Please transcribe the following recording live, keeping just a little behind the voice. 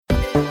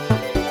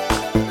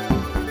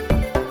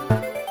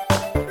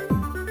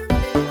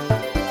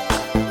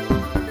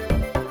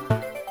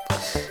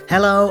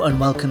Hello and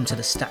welcome to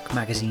the Stack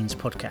Magazine's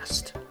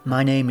podcast.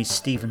 My name is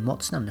Stephen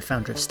Watson, I'm the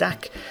founder of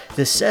Stack,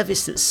 the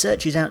service that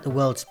searches out the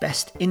world's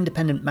best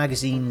independent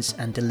magazines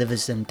and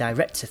delivers them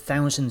direct to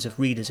thousands of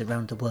readers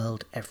around the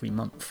world every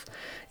month.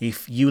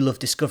 If you love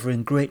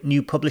discovering great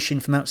new publishing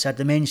from outside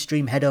the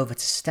mainstream, head over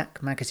to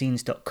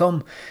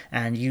stackmagazines.com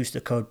and use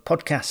the code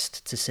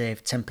podcast to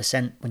save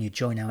 10% when you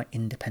join our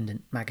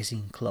independent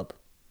magazine club.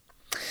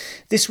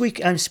 This week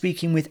I'm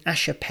speaking with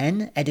Asher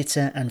Penn,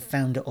 editor and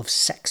founder of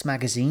Sex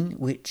Magazine,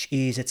 which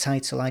is a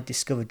title I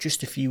discovered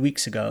just a few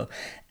weeks ago,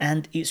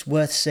 and it's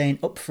worth saying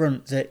up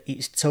front that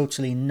it's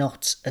totally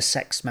not a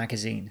sex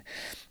magazine.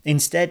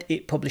 Instead,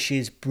 it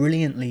publishes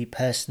brilliantly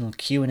personal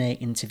Q&A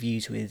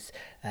interviews with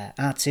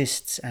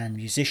artists and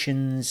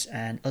musicians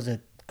and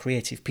other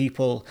creative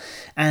people,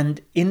 and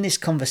in this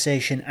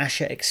conversation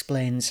Asher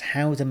explains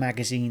how the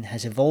magazine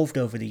has evolved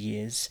over the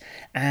years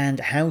and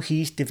how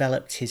he's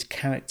developed his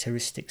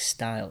characteristic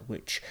style,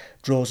 which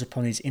draws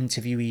upon his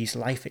interviewees'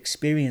 life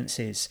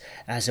experiences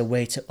as a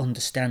way to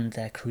understand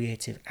their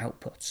creative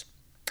output.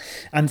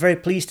 I'm very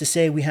pleased to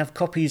say we have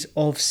copies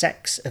of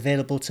Sex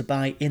available to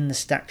buy in the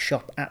Stack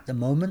shop at the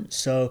moment,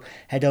 so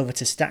head over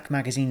to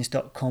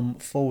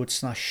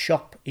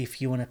stackmagazines.com/shop if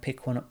you want to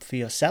pick one up for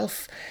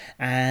yourself.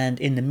 And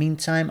in the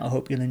meantime, I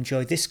hope you'll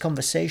enjoy this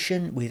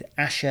conversation with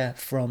Asher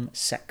from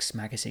Sex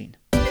Magazine.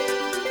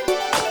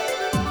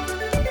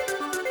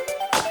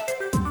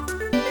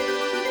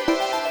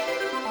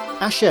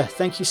 Asher,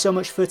 thank you so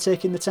much for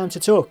taking the time to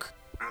talk.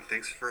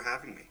 Thanks for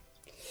having me.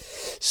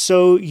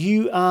 So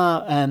you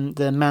are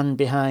the man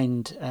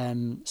behind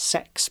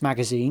Sex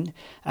Magazine,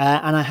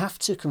 and I have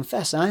to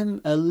confess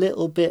I'm a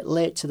little bit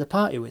late to the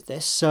party with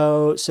this.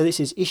 So this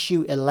is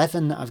issue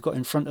 11 that I've got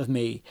in front of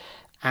me,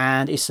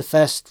 and it's the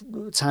first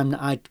time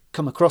that I'd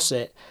come across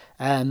it.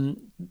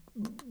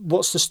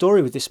 What's the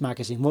story with this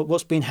magazine?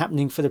 What's been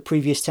happening for the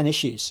previous 10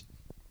 issues?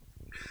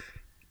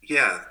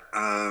 Yeah,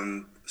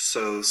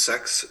 so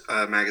Sex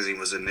Magazine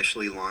was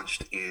initially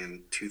launched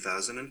in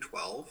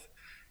 2012.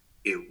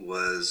 It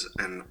was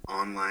an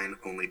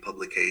online-only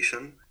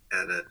publication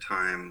at a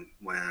time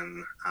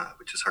when,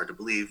 which is hard to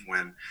believe,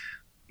 when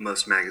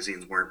most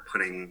magazines weren't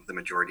putting the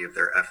majority of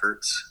their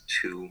efforts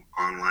to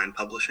online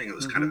publishing. It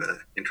was kind of an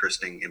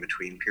interesting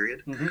in-between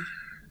period.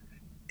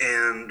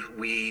 And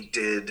we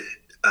did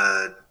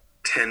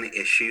 10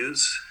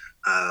 issues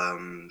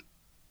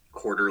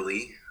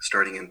quarterly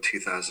starting in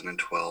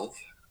 2012.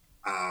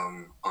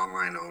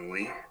 Online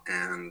only,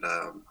 and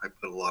I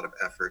put a lot of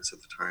efforts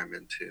at the time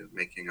into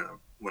making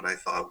what I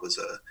thought was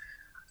a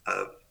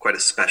quite a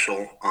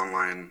special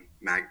online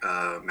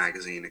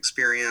magazine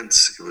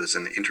experience. It was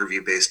an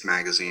interview-based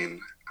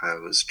magazine. I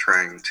was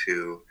trying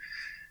to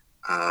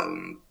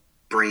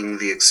bring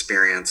the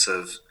experience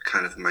of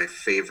kind of my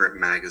favorite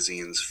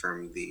magazines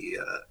from the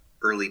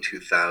early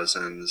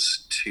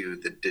 2000s to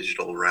the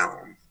digital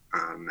realm.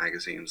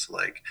 Magazines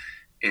like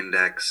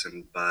Index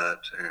and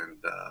Butt and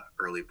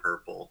Early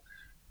Purple.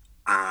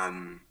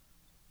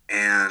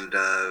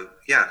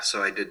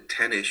 So I did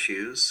 10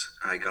 issues.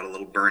 I got a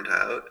little burnt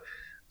out.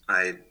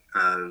 I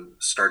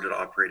started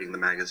operating the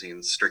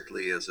magazine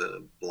strictly as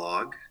a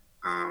blog.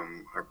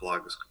 Our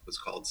blog was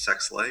called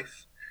Sex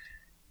Life.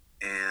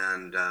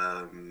 And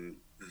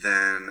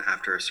then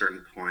after a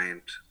certain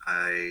point,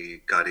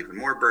 I got even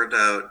more burnt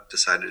out,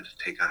 decided to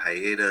take a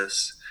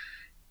hiatus.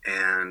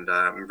 And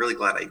I'm really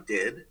glad I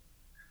did,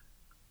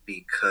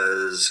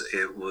 because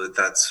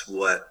that's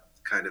what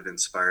kind of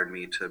inspired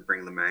me to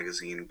bring the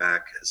magazine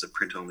back as a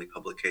print-only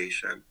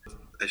publication.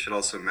 I should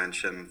also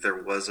mention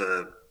there was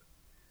an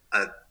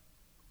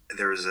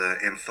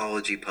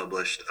anthology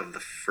published of the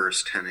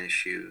first 10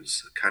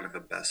 issues, kind of a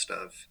best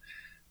of.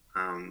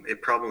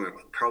 It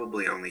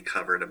probably only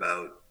covered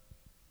about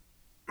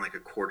like a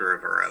quarter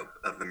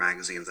of the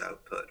magazine's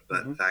output,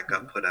 but that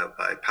got put out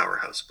by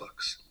Powerhouse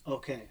Books.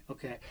 Okay.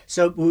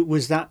 So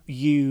was that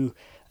you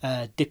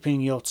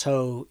dipping your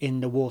toe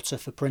in the water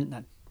for print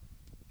then?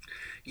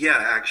 Yeah,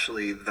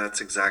 actually, that's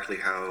exactly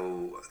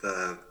how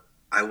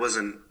I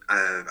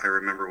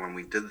remember when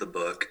we did the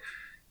book,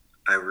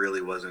 I really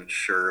wasn't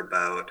sure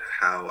about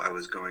how I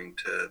was going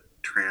to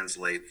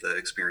translate the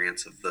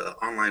experience of the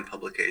online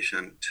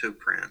publication to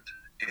print.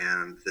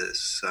 And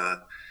this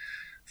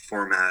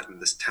format and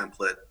this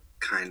template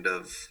kind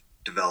of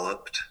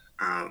developed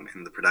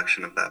in the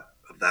production of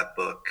that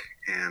book.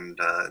 And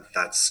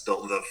that's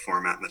still the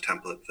format and the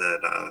template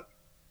that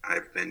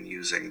I've been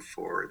using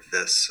for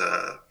this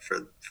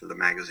for the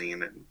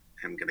magazine, and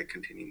I'm going to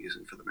continue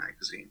using for the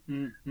magazine.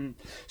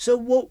 So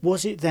what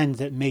was it then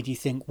that made you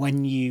think,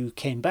 when you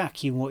came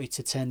back, you wanted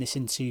to turn this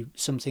into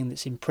something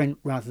that's in print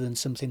rather than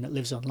something that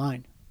lives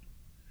online?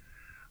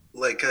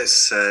 Like I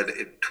said,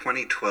 in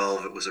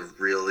 2012, it was a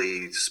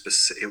really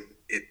specific.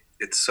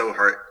 It's so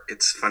hard.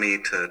 It's funny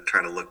to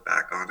try to look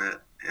back on it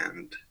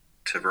and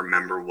to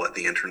remember what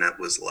the internet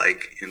was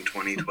like in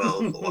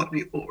 2012. A lot of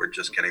people were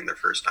just getting their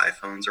first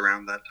iPhones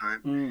around that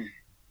time.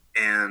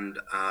 And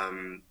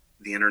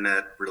the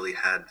internet really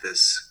had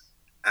this,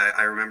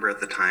 I remember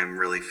at the time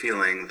really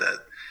feeling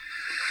that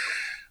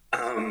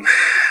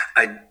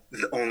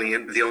The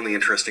only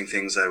interesting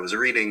things I was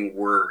reading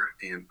were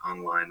in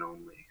online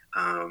only,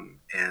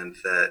 and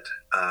that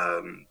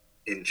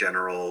in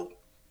general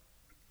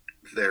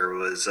there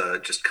was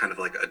just kind of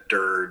like a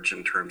dirge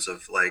in terms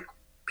of like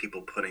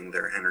people putting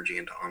their energy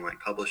into online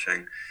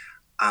publishing.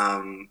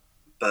 Um,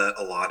 but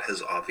a lot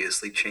has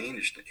obviously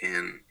changed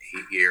in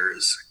 8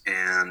 years,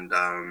 and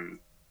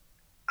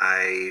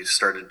I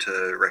started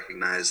to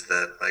recognize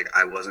that like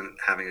I wasn't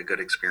having a good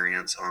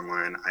experience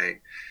online. I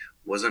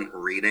wasn't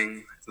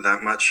reading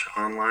that much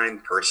online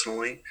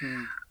personally,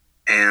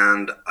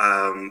 and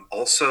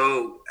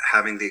also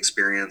having the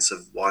experience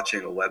of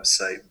watching a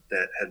website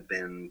that had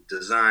been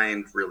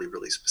designed really,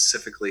 really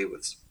specifically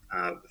with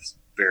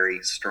very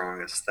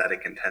strong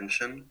aesthetic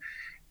intention,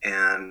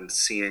 and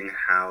seeing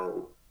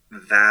how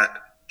that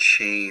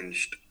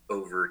changed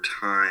over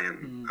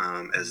time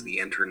as the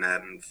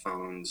internet and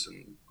phones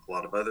and a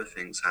lot of other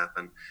things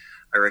happened.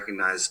 I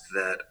recognized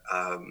that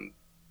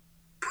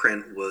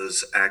print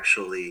was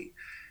actually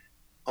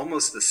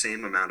almost the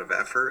same amount of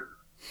effort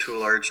to a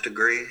large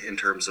degree in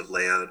terms of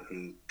layout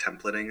and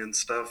templating and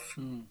stuff,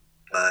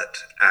 but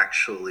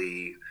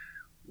actually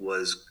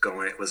was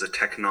a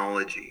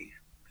technology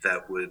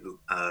that would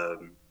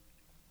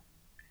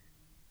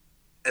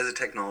as a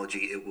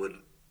technology it would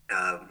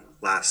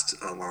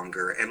last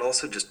longer and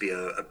also just be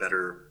a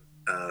better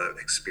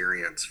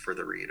experience for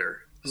the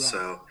reader. Right.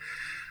 So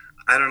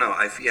I don't know.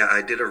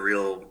 I did a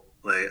real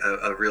like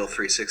a real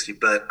 360,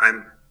 but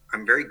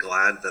I'm very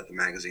glad that the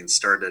magazine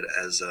started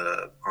as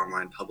a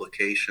online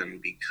publication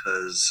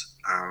because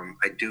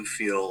I do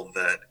feel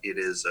that it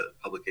is a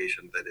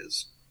publication that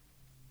is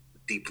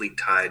deeply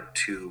tied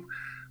to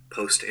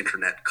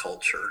post-internet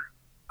culture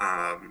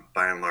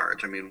by and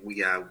large. I mean,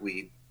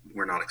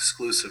 we're not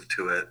exclusive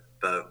to it,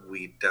 but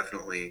we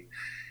definitely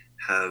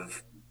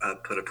have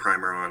put a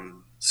primer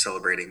on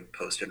celebrating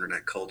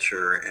post-internet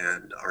culture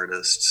and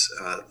artists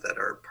that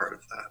are part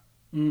of that.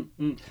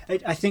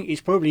 I think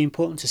it's probably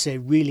important to say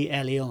really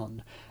early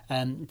on,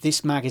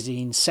 this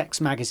magazine, Sex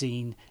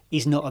Magazine,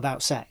 is not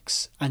about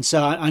sex. And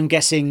so I'm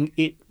guessing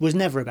it was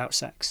never about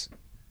sex.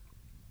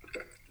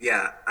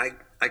 Yeah,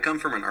 I come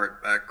from an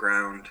art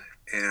background,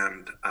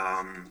 and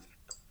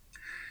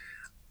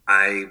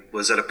I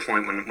was at a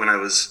point when I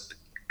was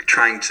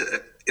trying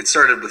to, it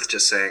started with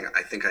just saying,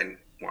 I think I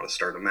want to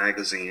start a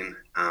magazine.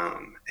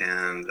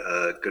 And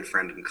a good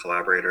friend and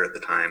collaborator at the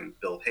time,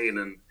 Bill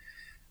Hayden,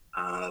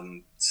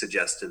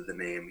 suggested the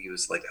name. He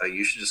was like, oh,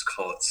 you should just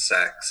call it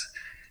Sex,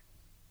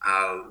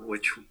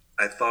 which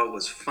I thought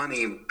was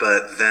funny.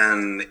 But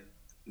then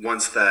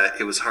once that,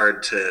 it was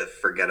hard to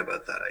forget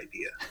about that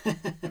idea.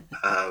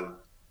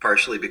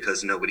 Partially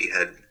because nobody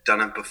had done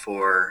it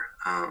before.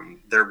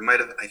 There might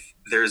have, I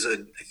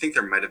think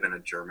there might have been a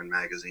German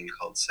magazine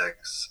called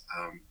Sex,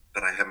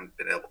 but I haven't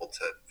been able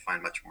to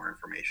find much more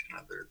information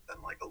other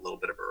than like a little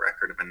bit of a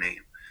record of a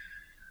name.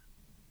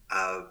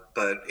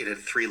 But it had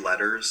 3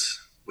 letters,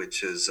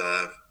 which is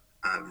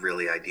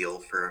really ideal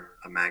for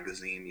a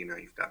magazine. You know,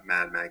 you've got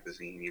Mad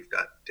Magazine, you've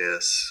got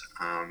Dis.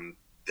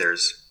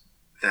 There's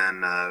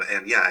then,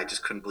 and yeah, I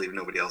just couldn't believe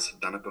nobody else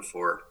had done it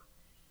before.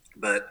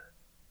 But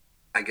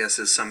I guess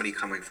as somebody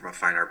coming from a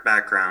fine art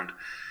background,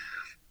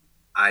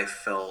 I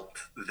felt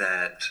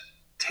that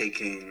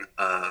taking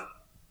a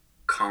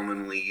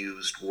commonly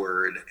used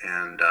word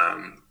and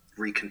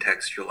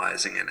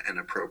recontextualizing it and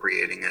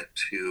appropriating it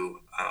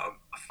to a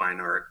fine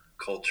art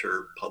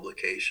culture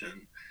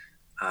publication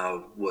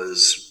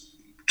was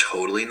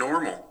totally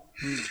normal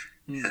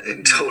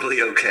and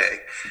totally okay.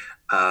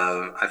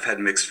 I've had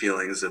mixed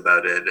feelings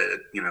about it,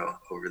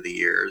 over the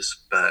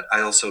years, but I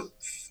also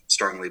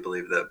strongly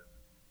believe that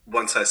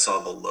once I saw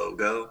the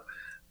logo,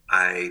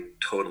 I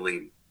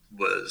totally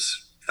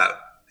thought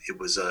it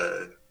was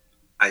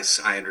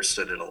I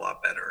understood it a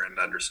lot better and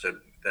understood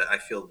that I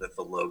feel that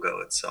the logo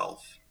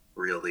itself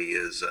really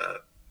is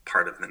a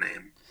part of the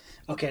name.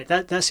 Okay,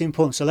 that's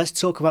important. So let's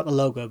talk about the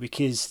logo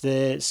because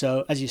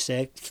so as you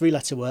say,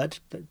 3-letter word,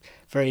 but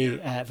very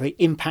very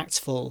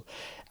impactful,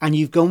 and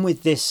you've gone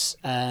with this.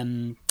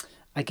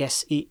 I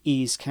guess it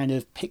is kind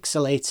of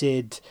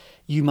pixelated.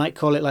 You might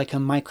call it like a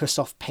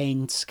Microsoft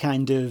Paint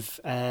kind of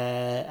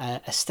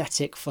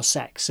aesthetic for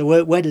sex.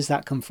 So where does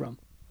that come from?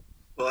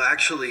 Well,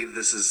 actually,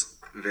 this is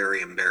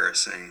very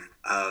embarrassing.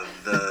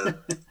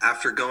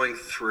 After going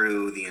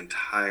through the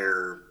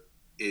entire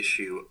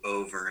issue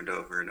over and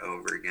over and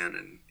over again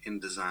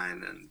in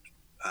InDesign and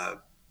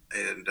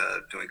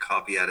doing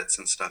copy edits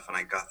and stuff, and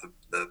I got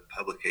the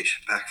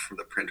publication back from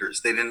the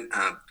printers. They didn't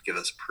give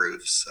us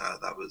proofs.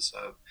 That was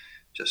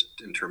just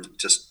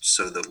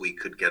so that we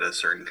could get a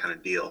certain kind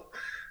of deal.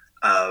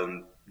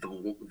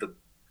 The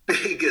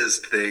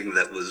biggest thing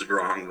that was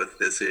wrong with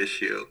this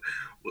issue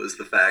was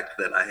the fact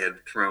that I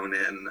had thrown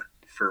in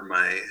for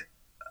my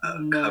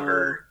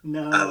cover a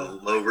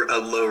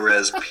low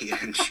res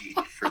PNG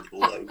for the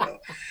logo.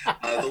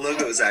 The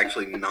logo is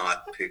actually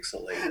not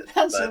pixelated.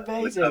 That's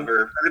amazing.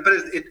 But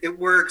it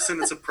works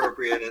and it's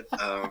appropriate.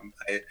 A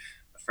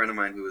friend of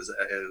mine who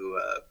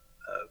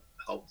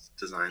helped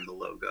design the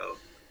logo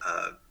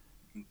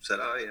said,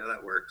 "Oh yeah,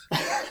 that works."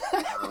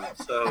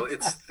 So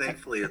it's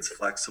thankfully it's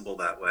flexible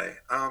that way.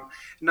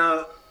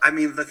 No, I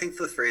mean I think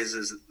the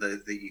phrases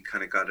that you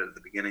kind of got at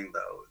the beginning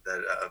though,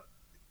 that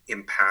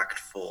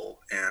impactful,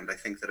 and I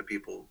think that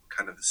people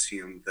kind of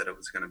assumed that it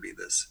was going to be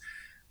this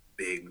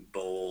big,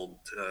 bold,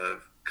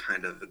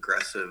 kind of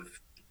aggressive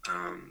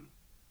um,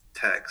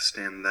 text,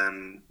 and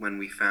then when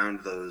we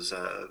found those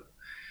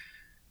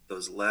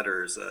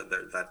letters,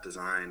 that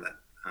design,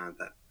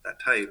 that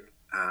type,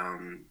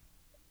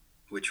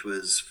 which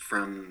was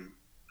from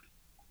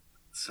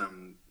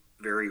some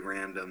very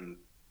random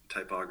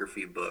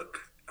typography book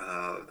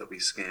that we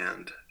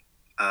scanned.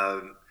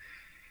 Um,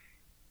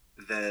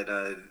 that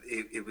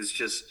it was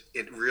just,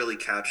 it really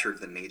captured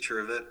the nature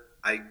of it.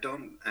 I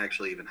don't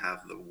actually even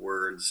have the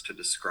words to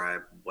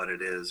describe what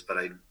it is, but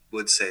I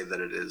would say that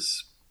it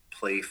is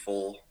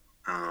playful,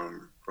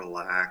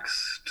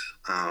 relaxed,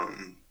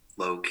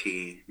 low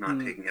key, not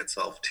Mm, taking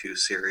itself too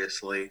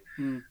seriously,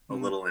 mm, a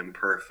mm, little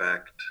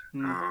imperfect.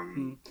 mm, Um,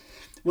 mm.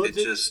 Well, it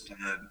just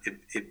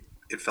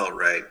it felt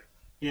right.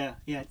 yeah,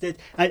 yeah.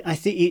 I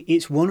think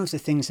it's one of the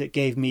things that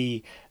gave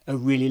me a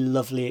really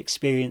lovely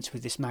experience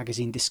with this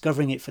magazine,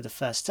 discovering it for the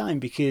first time.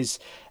 Because,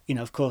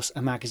 of course,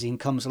 a magazine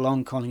comes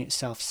along calling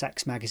itself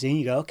Sex Magazine.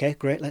 You go, okay,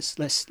 great, let's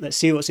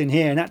see what's in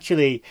here. And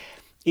actually,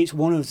 it's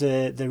one of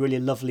the really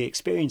lovely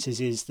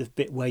experiences is the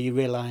bit where you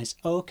realise,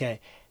 oh, okay,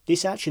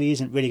 this actually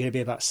isn't really going to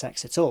be about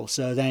sex at all.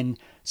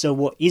 So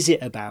what is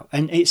it about?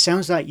 And it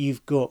sounds like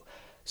you've got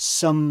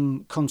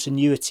some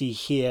continuity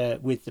here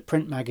with the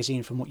print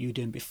magazine from what you were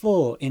doing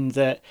before, in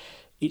that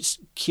it's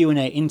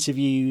Q&A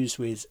interviews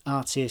with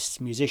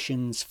artists,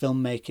 musicians,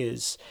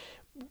 filmmakers.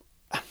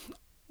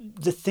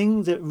 The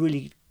thing that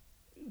really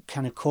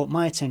kind of caught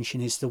my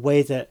attention is the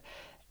way that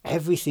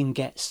everything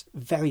gets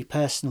very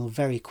personal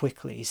very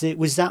quickly.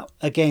 Was that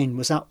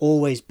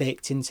always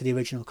baked into the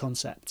original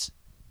concept?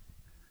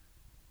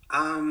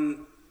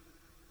 Um,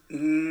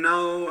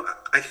 no,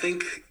 I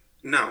think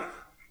no.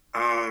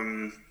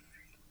 Um,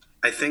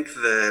 I think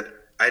that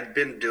I'd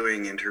been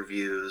doing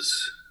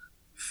interviews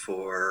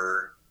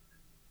for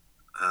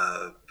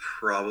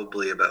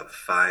probably about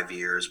 5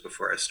 years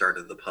before I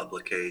started the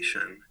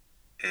publication.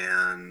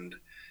 And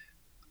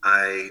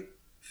I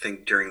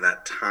think during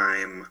that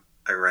time,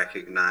 I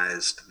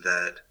recognized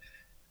that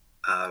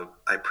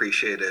I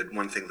appreciated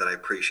one thing that I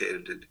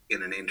appreciated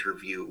in an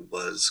interview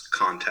was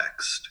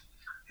context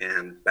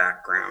and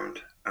background.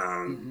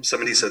 Mm-hmm,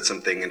 Somebody mm-hmm, said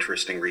something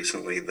interesting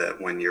recently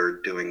that when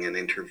you're doing an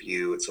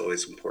interview, it's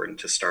always important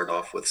to start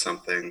off with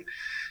something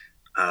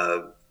uh,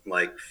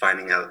 like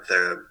finding out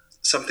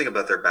something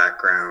about their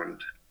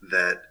background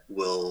that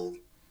will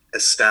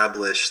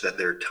establish that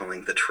they're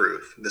telling the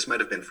truth. This might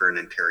have been for an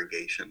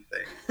interrogation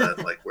thing,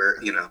 but like where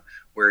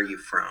are you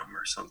from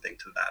or something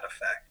to that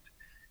effect.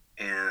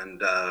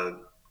 And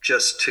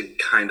just to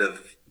kind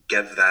of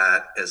get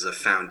that as a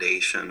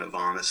foundation of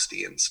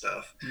honesty and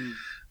stuff. mm,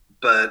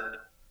 But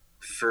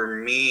for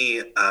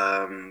me,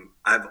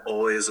 I've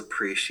always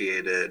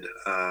appreciated,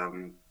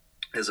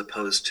 as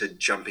opposed to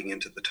jumping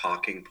into the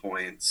talking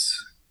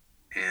points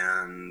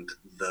and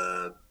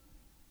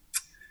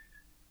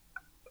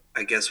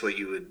I guess what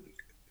you would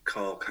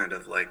call kind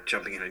of like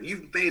jumping in and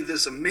you've made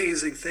this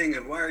amazing thing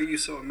and why are you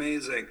so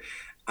amazing?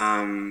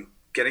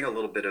 Getting a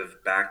little bit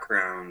of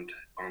background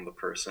on the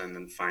person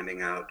and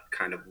finding out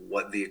kind of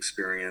what the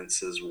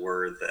experiences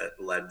were that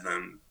led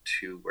them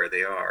to where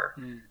they are.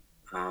 mm,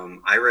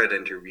 I read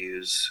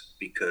interviews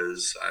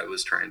because I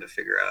was trying to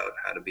figure out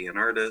how to be an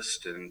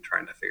artist and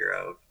trying to figure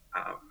out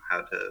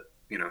how to,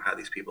 how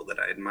these people that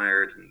I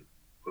admired and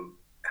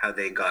how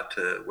they got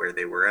to where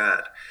they were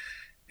at.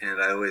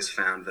 And I always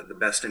found that the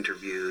best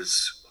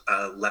interviews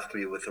left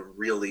me with a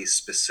really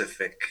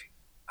specific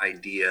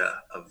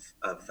idea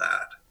of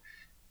that.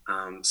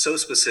 So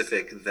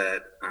specific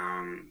that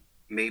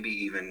maybe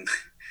even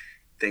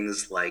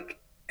things like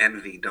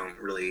envy won't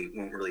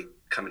really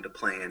come into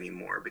play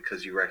anymore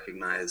because you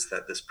recognize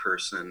that this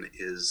person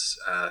has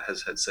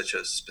had such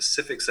a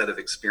specific set of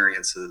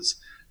experiences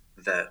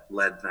that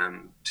led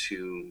them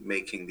to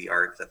making the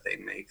art that they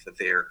make, that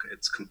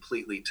it's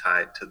completely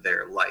tied to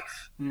their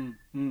life, mm,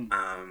 mm,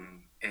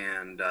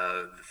 and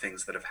the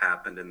things that have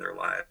happened in their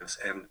lives.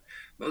 And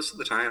most of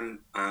the time,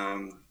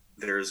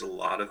 there's a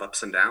lot of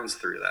ups and downs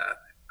through that.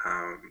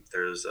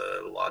 There's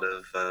a lot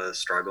of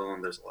struggle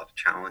and there's a lot of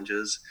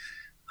challenges.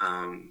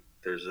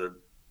 There's a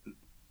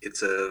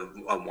It's a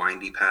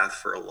windy path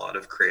for a lot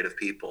of creative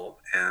people.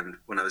 And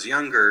when I was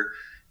younger,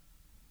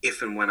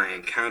 if and when I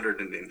encountered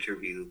an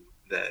interview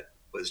that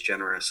was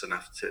generous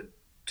enough to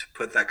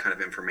put that kind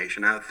of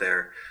information out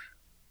there,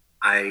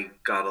 I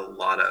got a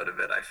lot out of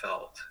it. I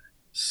felt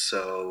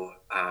so.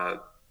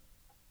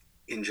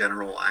 In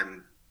general,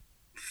 I'm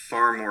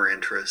far more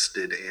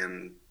interested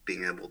in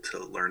being able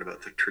to learn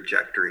about the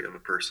trajectory of a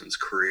person's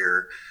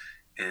career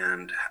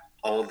and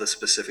all the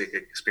specific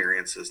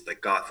experiences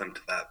that got them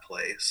to that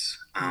place,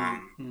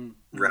 mm, mm,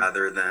 mm,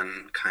 rather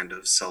than kind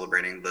of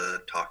celebrating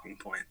the talking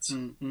points.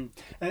 mm, mm.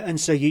 And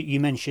so you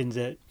mentioned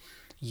that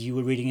you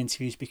were reading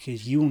interviews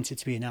because you wanted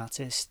to be an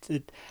artist.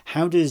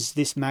 How does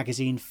this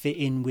magazine fit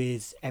in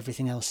with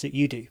everything else that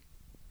you do?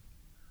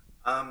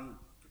 Um,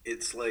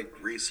 it's like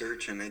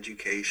research and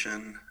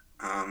education.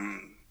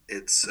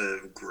 It's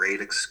a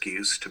great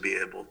excuse to be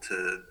able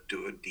to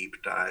do a deep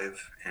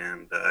dive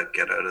and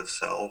get out of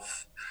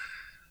self.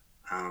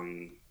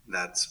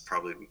 That's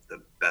probably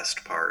the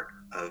best part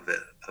of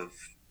it, of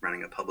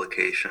running a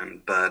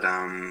publication. But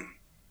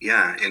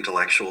yeah,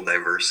 intellectual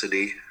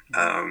diversity,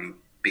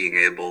 being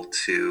able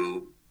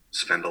to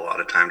spend a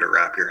lot of time to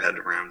wrap your head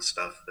around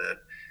stuff that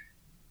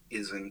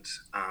isn't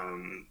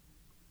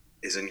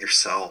isn't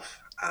yourself.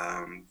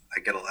 I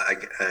get a lot,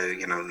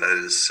 you know,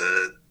 that is,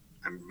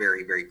 I'm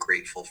very, very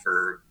grateful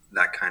for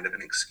that kind of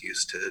an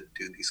excuse to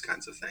do these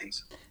kinds of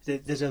things.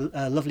 There's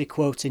a lovely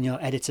quote in your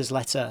editor's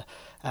letter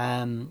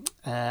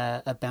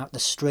about the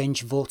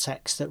strange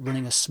vortex that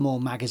running a small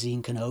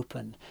magazine can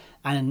open,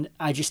 and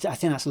I think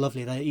that's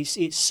lovely. That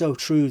it's so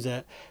true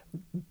that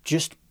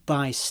just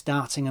by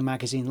starting a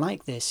magazine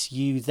like this,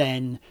 you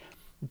then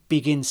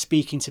begin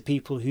speaking to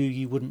people who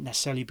you wouldn't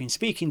necessarily been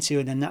speaking to,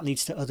 and then that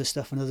leads to other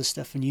stuff and other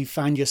stuff, and you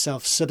find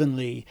yourself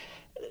suddenly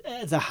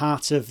at the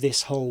heart of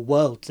this whole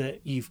world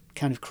that you've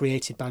kind of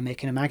created by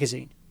making a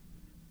magazine.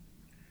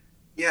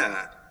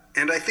 Yeah,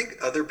 and I think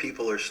other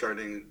people are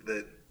starting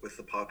that with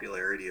the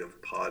popularity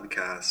of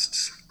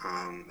podcasts,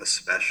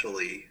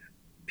 especially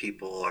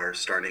people are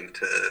starting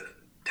to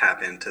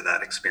tap into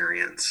that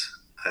experience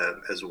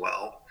as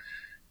well.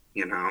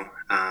 You know,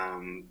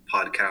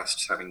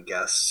 podcasts having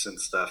guests and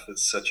stuff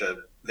is such a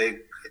they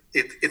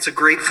it's a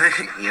great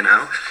thing. You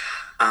know,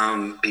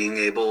 being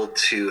able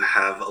to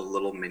have a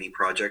little mini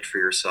project for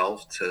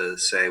yourself to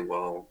say,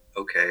 well,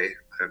 okay,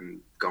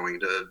 I'm going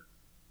to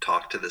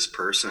talk to this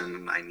person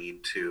and I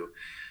need to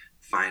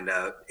find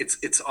out.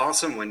 It's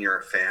awesome when you're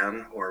a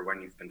fan or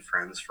when you've been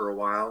friends for a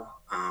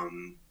while,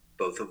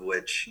 both of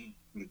which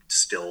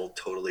still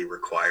totally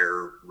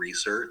require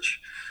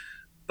research.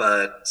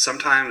 But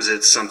sometimes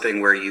it's something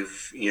where you're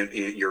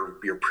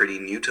pretty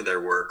new to their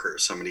work, or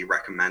somebody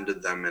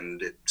recommended them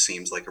and it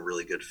seems like a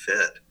really good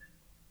fit,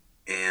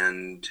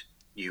 and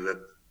you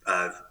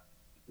have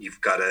you've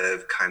got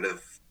to kind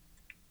of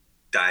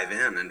dive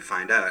in and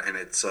find out, and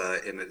it's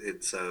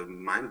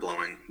mind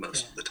blowing Yeah,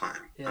 most of the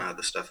time. yeah.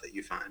 The stuff that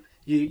you find.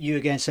 You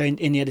again. So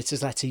in the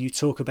editor's letter, you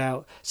talk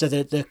about so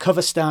the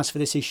cover stars for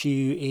this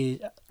issue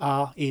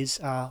is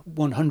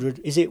 100.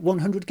 Is it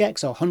 100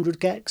 gex or 100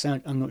 gex?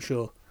 I'm not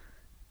sure.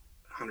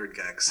 100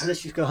 gex.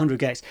 Let's just go 100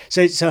 gex.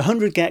 So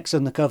 100 gex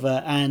on the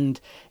cover, and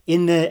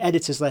in the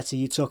editor's letter,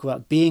 you talk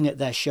about being at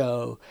their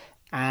show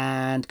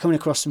and coming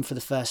across them for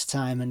the first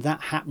time, and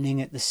that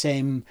happening at the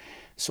same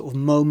sort of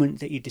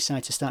moment that you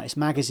decide to start this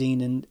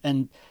magazine,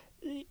 and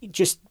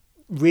just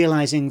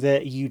realizing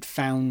that you'd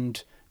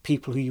found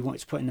people who you wanted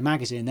to put in the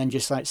magazine, and then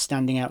just like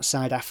standing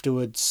outside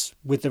afterwards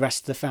with the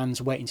rest of the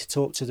fans waiting to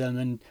talk to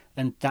them,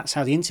 and that's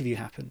how the interview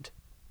happened.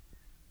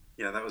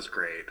 Yeah, that was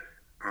great.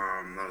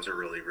 That was a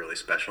really, really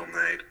special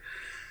night.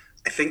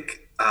 I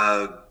think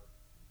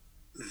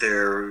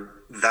there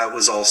that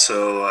was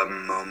also a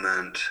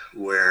moment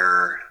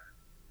where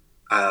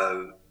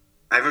uh,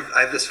 I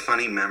have this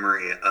funny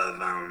memory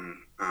of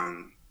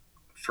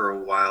for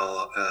a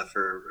while,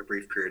 for a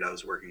brief period, I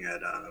was working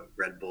at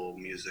Red Bull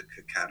Music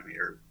Academy,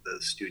 or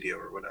the studio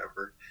or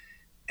whatever,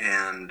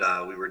 and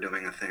we were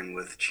doing a thing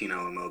with Chino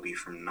Amobi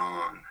from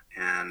Non,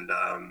 and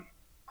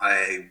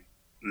I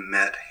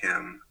met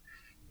him,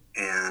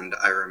 and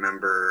I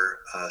remember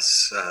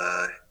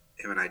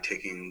him and I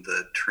taking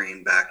the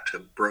train back to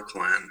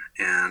Brooklyn,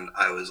 and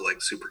I was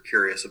like super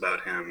curious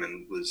about him,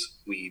 and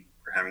we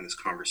were having this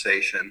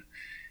conversation,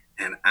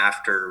 and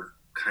after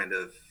kind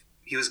of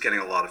he was getting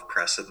a lot of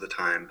press at the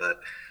time, but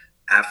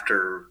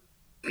after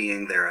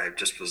being there, I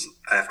just was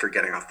after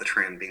getting off the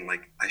train being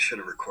like, I should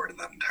have recorded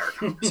that entire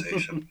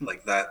conversation.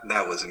 Like that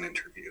was an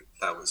interview.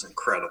 That was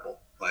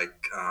incredible. Like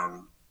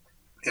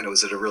and it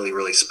was at a really,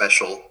 really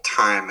special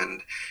time,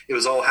 and it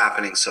was all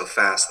happening so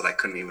fast that I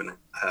couldn't even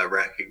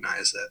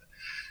recognize it.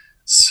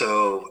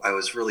 So I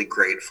was really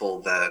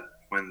grateful that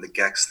when the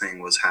Gex thing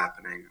was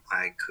happening,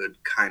 I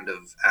could kind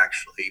of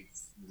actually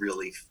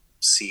really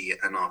see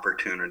an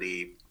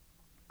opportunity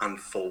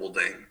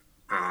unfolding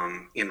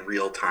in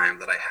real time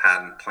that I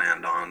hadn't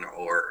planned on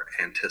or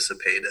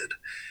anticipated,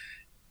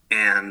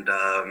 and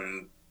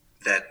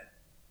that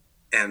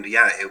and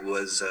yeah, it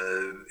was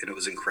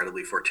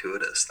incredibly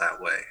fortuitous that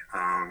way.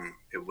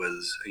 It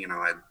was, you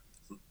know,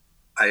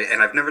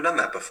 and I've never done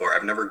that before.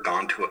 I've never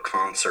gone to a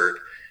concert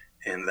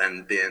and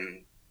then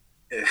been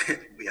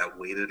yeah,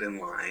 waited in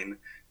line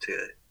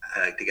to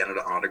get an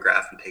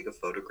autograph and take a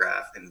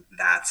photograph, and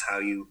that's how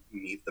you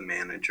meet the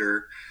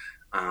manager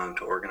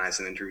to organize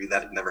an interview.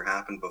 That had never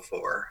happened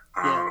before,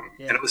 Yeah, and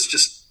yeah, it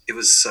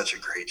was such a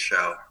great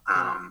show.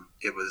 yeah.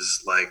 It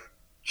was like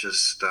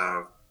just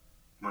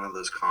one of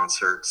those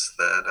concerts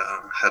that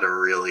had a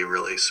really,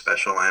 really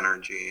special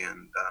energy,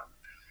 and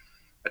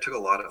I took a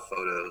lot of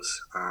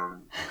photos. I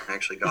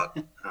actually got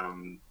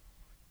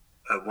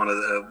one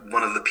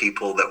of the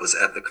people that was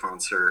at the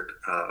concert.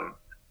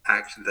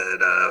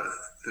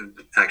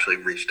 actually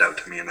reached out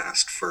to me and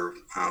asked for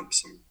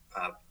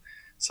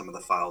some of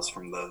the files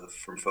from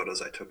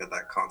photos I took at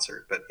that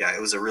concert. But yeah,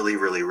 it was a really,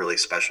 really, really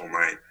special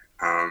night,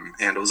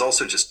 and it was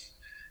also just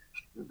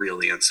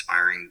really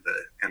inspiring. The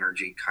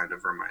energy kind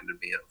of reminded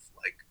me of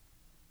like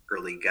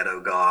early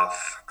ghetto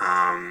goth,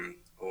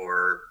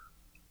 or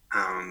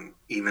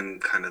even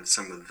kind of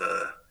some of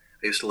the.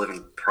 I used to live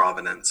in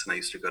Providence, and I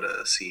used to go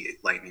to see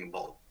Lightning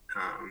Bolt,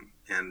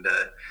 and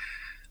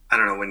I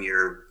don't know, when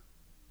you're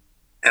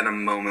at a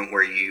moment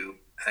where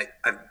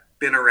I've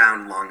been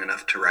around long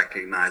enough to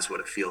recognize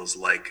what it feels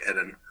like at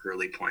an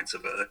early points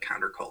of a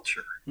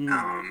counterculture,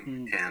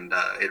 and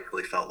it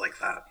really felt like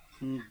that.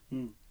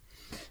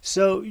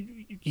 So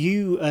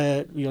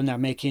you're now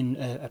making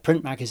a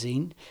print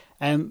magazine.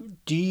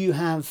 Do you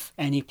have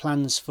any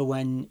plans for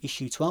when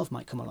issue 12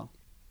 might come along?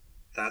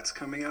 That's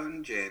coming out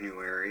in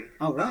January.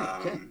 Oh, right.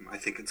 Okay. I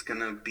think it's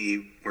gonna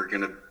be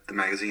the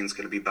magazine's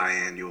gonna be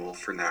biannual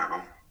for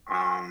now.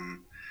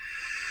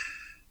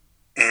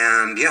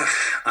 And yeah,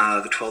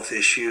 the 12th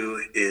issue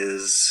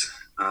is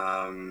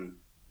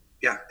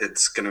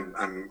it's gonna.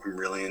 I'm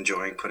really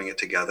enjoying putting it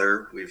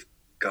together. We've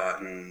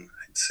gotten,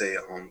 I'd say,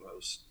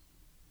 almost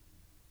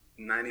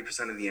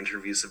 90% of the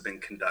interviews have been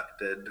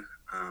conducted.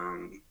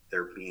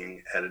 They're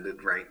being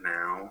edited right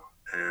now,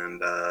 and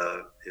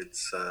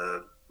it's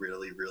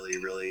really, really,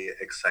 really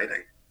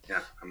exciting.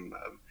 Yeah, I'm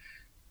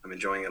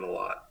enjoying it a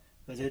lot.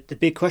 But the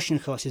big question,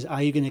 of course, is: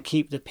 are you going to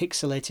keep the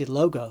pixelated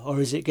logo, or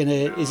is it going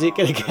to No,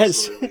 get?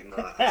 absolutely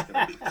not. It's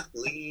going to be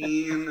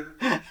clean.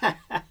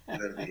 It's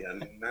going to be a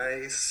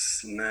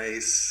nice,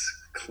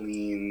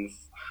 clean,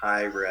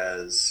 high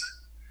res.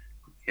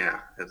 Yeah,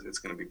 it's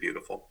going to be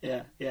beautiful.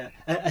 Yeah, yeah.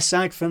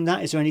 Aside from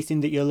that, is there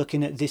anything that you're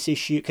looking at this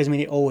issue? Because I mean,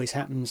 it always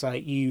happens.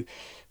 Like you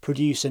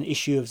produce an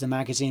issue of the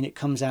magazine, it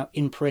comes out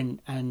in print,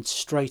 and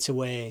straight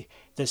away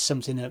there's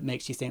something that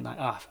makes you think like,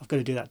 I've got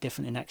to do that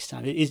differently next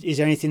time. Is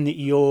there anything that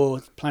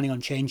you're planning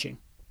on changing?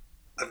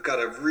 I've got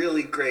a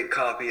really great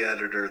copy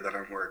editor that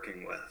I'm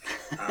working with.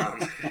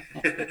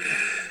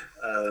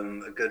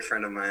 A good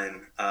friend of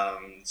mine,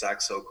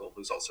 Zach Sokol,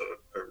 who's also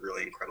a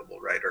really incredible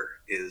writer,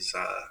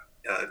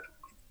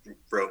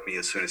 wrote me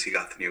as soon as he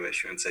got the new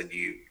issue and said,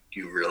 you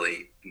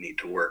really need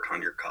to work on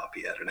your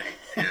copy editing.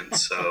 And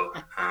so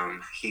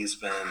he's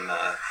been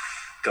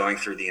going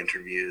through the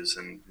interviews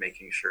and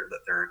making sure that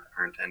there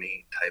aren't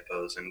any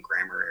typos and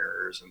grammar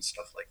errors and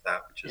stuff like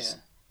that, which is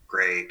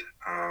great.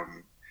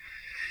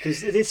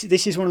 Because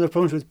this is one of the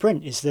problems with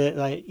print, is that,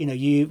 like,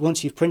 you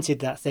once you've printed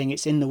that thing,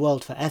 it's in the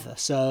world forever.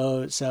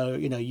 So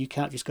you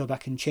can't just go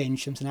back and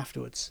change something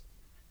afterwards.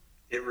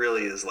 It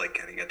really is like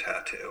getting a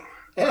tattoo,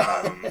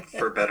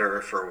 for better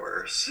or for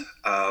worse.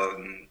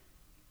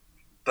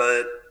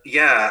 But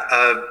yeah,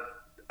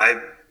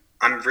 I'm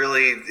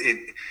really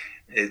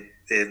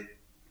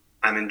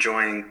I'm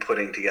enjoying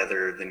putting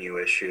together the new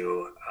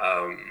issue.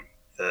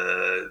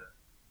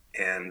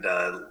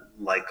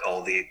 Like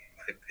all the,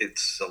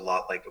 it's a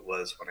lot like it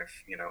was when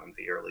in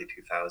the early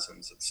 2000s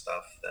and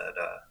stuff, that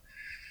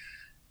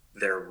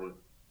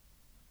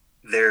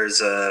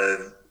there's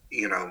a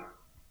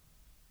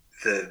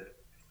the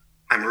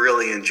I'm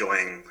really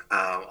enjoying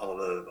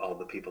all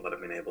the people that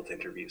I've been able to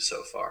interview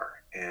so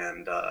far,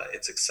 and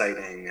it's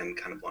exciting and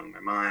kind of blowing my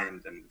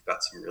mind. And we've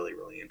got some really,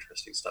 really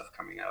interesting stuff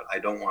coming out. I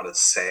don't want to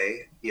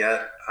say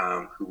yet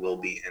who will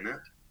be in it,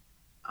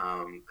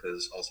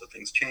 because also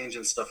things change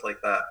and stuff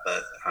like that.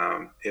 But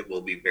it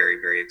will be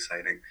very, very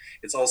exciting.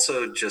 It's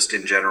also just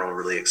in general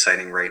really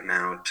exciting right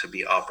now to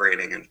be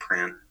operating in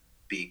print,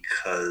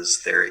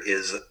 because there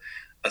is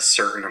a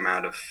certain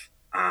amount of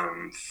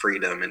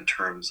freedom in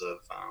terms of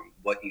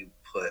what you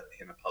put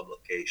in a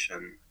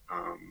publication,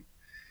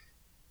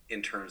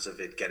 in terms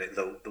of it getting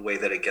the way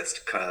that it gets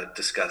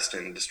discussed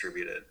and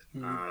distributed.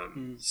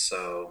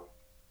 So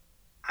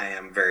I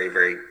am very,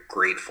 very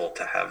grateful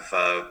to have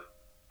a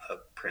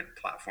print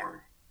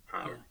platform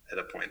at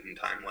a point in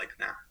time like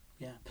now.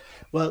 Yeah.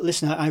 Well,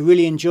 listen, I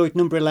really enjoyed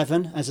number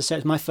 11. As I said,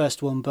 it's my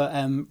first one, but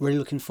I'm really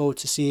looking forward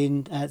to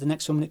seeing the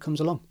next one when it comes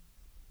along.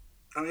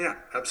 Oh, yeah,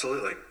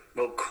 absolutely.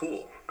 Well,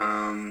 cool.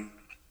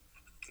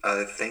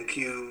 Thank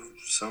you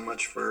so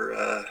much for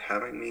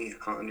having me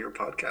on your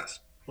podcast.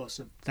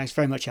 Awesome. Thanks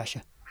very much,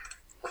 Asher.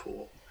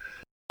 Cool.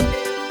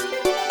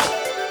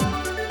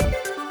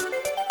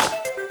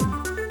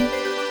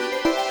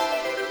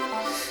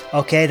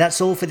 Okay, that's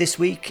all for this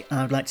week.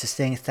 I'd like to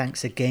say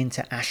thanks again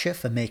to Asher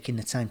for making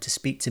the time to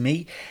speak to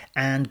me,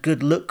 and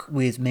good luck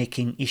with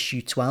making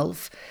issue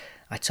 12.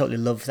 I totally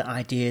love the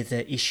idea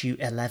that issue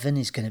 11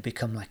 is going to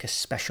become like a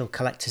special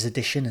collector's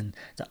edition and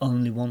the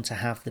only one to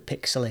have the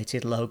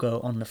pixelated logo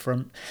on the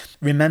front.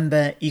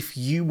 Remember, if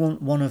you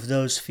want one of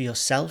those for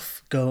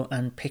yourself, go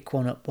and pick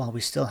one up while we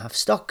still have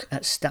stock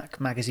at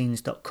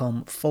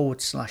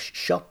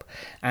stackmagazines.com/shop.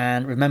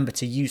 And remember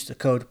to use the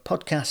code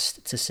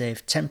podcast to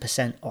save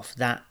 10% off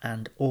that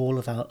and all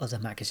of our other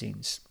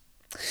magazines.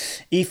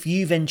 If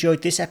you've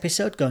enjoyed this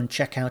episode, go and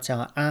check out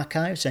our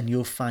archives and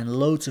you'll find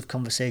loads of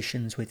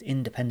conversations with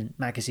independent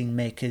magazine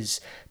makers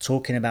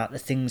talking about the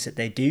things that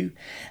they do.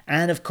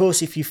 And of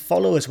course, if you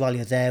follow us while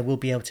you're there, we'll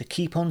be able to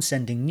keep on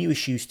sending new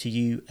issues to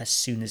you as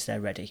soon as they're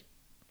ready.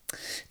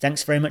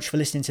 Thanks very much for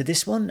listening to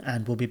this one,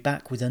 and we'll be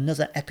back with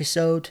another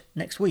episode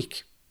next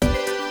week.